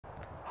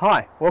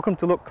Hi, welcome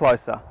to Look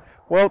Closer.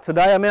 Well,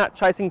 today I'm out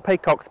chasing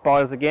peacock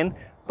spiders again,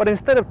 but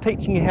instead of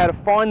teaching you how to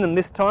find them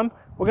this time,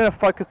 we're going to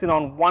focus in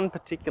on one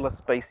particular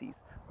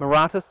species,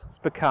 Maratus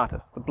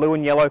spicatus, the blue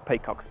and yellow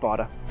peacock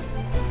spider.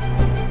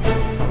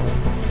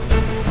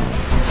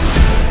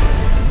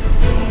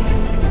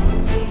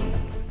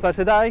 So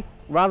today,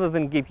 rather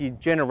than give you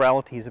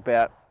generalities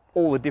about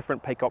all the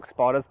different peacock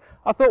spiders,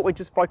 I thought we'd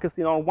just focus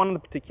in on one of the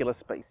particular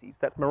species,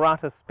 that's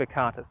Maratus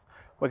spicatus.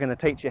 We're going to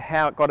teach you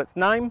how it got its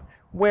name,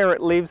 where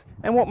it lives,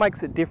 and what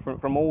makes it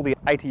different from all the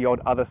 80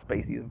 odd other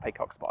species of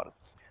peacock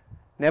spiders.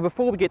 Now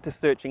before we get to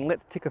searching,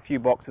 let's tick a few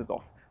boxes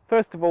off.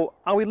 First of all,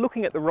 are we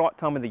looking at the right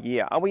time of the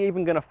year? Are we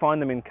even going to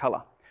find them in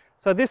colour?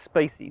 So this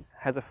species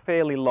has a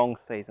fairly long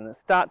season. It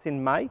starts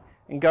in May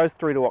and goes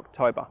through to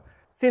October.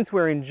 Since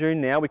we're in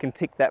June now, we can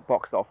tick that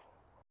box off.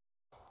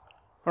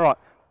 Alright,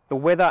 the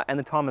weather and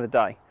the time of the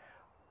day.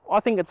 I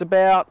think it's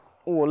about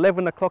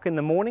 11 o'clock in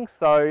the morning,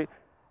 so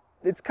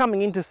it's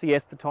coming into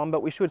siesta time,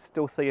 but we should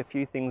still see a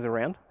few things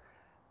around.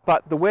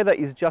 But the weather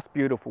is just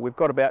beautiful. We've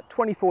got about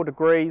 24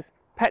 degrees,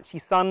 patchy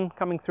sun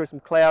coming through some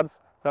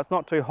clouds, so it's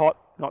not too hot,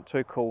 not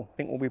too cool. I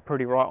think we'll be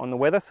pretty right on the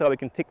weather, so we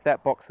can tick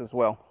that box as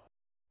well.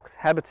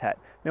 Habitat.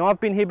 Now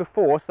I've been here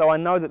before, so I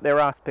know that there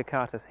are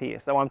spicatus here,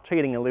 so I'm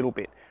cheating a little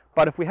bit.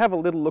 But if we have a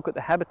little look at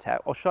the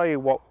habitat, I'll show you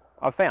what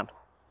I've found.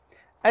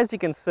 As you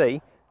can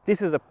see,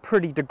 this is a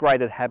pretty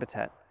degraded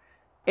habitat.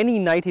 Any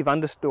native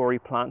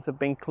understory plants have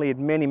been cleared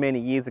many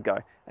years ago,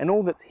 and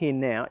all that's here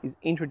now is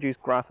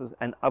introduced grasses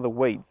and other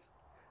weeds.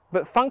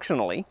 But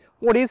functionally,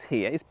 what is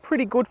here is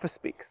pretty good for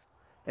spics.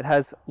 It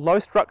has low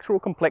structural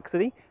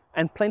complexity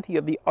and plenty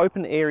of the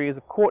open areas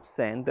of quartz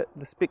sand that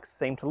the spics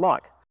seem to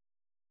like.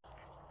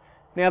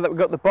 Now that we've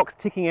got the box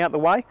ticking out the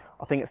way,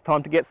 I think it's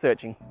time to get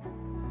searching.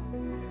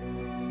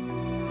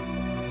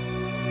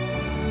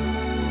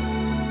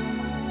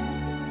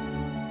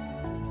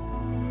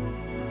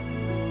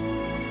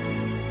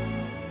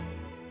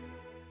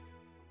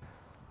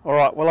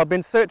 Alright, well I've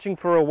been searching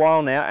for a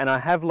while now and I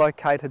have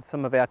located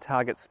some of our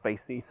target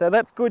species, so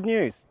that's good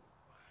news.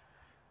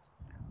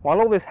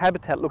 While all this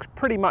habitat looks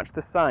pretty much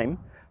the same,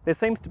 there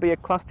seems to be a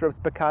cluster of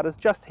spicatus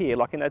just here,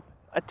 like in a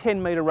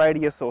 10 metre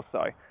radius or so.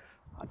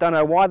 I don't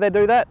know why they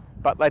do that,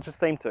 but they just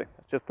seem to.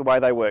 It's just the way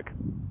they work.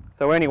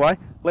 So anyway,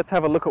 let's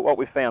have a look at what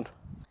we found.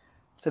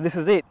 So this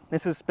is it.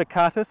 This is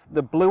spicatus,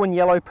 the blue and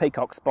yellow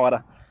peacock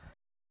spider.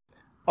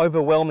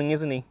 Overwhelming,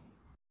 isn't he?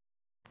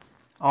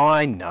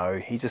 I know,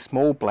 he's a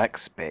small black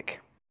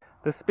speck.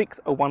 The spics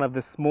are one of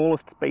the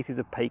smallest species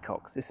of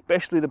peacocks,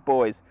 especially the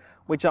boys,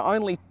 which are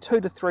only 2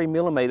 to 3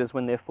 millimetres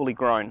when they're fully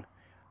grown.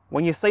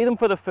 When you see them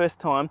for the first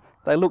time,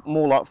 they look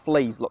more like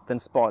fleas than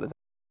spiders.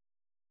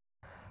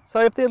 So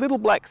if they're little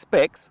black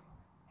specks,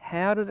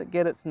 how did it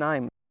get its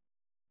name?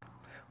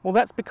 Well,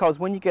 that's because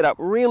when you get up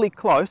really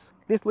close,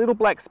 this little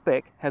black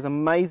speck has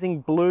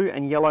amazing blue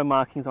and yellow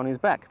markings on his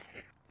back.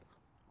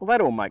 Well,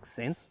 that all makes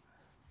sense.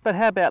 But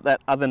how about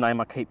that other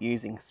name I keep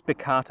using,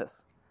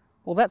 spicatus?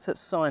 Well, that's its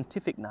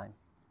scientific name.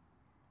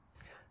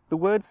 The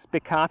word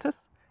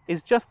spicatus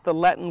is just the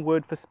Latin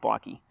word for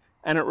spiky,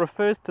 and it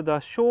refers to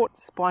the short,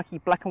 spiky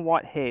black and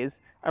white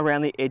hairs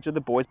around the edge of the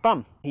boy's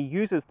bum. He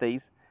uses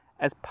these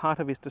as part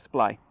of his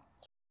display.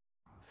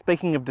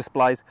 Speaking of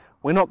displays,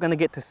 we're not going to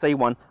get to see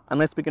one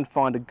unless we can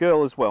find a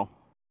girl as well.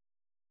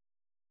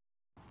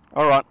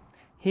 Alright,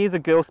 here's a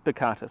girl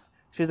spicatus.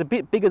 She's a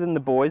bit bigger than the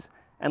boys,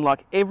 and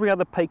like every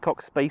other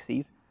peacock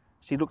species,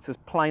 she looks as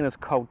plain as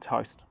cold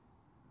toast.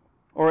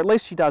 Or at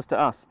least she does to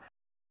us.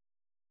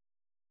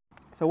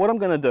 So what I'm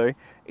going to do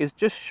is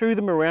just shoo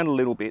them around a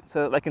little bit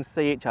so that they can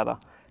see each other.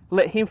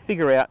 Let him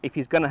figure out if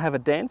he's going to have a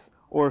dance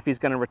or if he's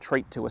going to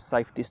retreat to a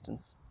safe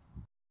distance.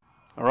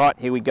 Alright,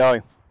 here we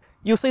go.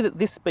 You'll see that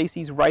this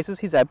species raises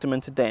his abdomen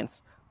to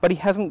dance, but he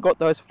hasn't got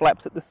those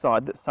flaps at the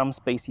side that some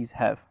species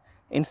have.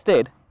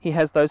 Instead, he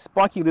has those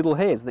spiky little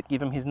hairs that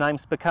give him his name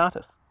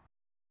spicatus.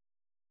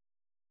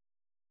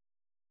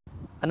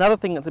 Another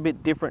thing that's a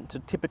bit different to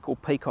typical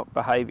peacock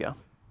behaviour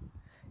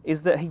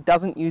is that he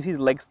doesn't use his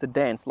legs to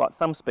dance like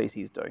some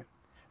species do.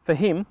 For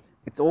him,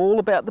 it's all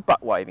about the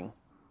butt waving.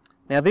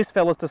 Now this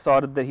fella's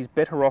decided that he's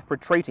better off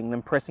retreating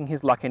than pressing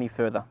his luck any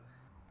further.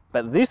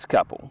 But this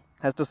couple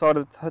has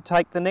decided to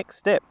take the next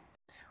step.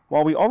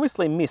 While we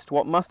obviously missed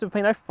what must have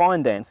been a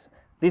fine dance,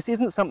 this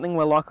isn't something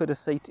we're likely to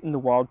see in the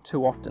wild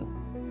too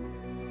often.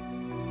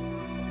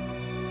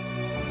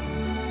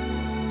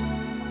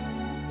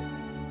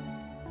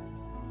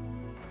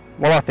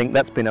 Well, I think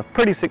that's been a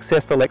pretty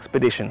successful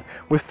expedition.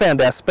 We've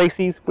found our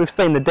species, we've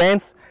seen the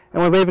dance,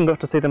 and we've even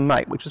got to see them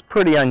mate, which is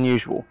pretty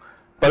unusual.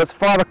 But it's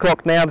 5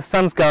 o'clock now, the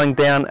sun's going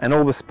down, and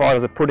all the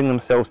spiders are putting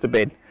themselves to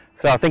bed.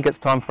 So I think it's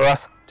time for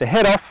us to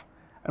head off,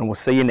 and we'll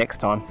see you next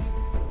time.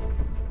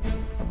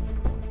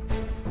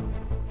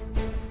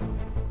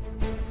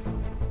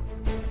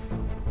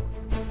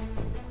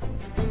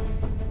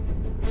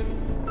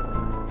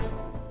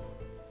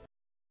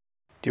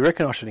 Do you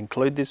reckon I should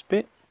include this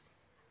bit?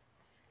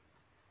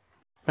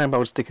 Maybe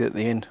I'll stick it at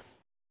the end.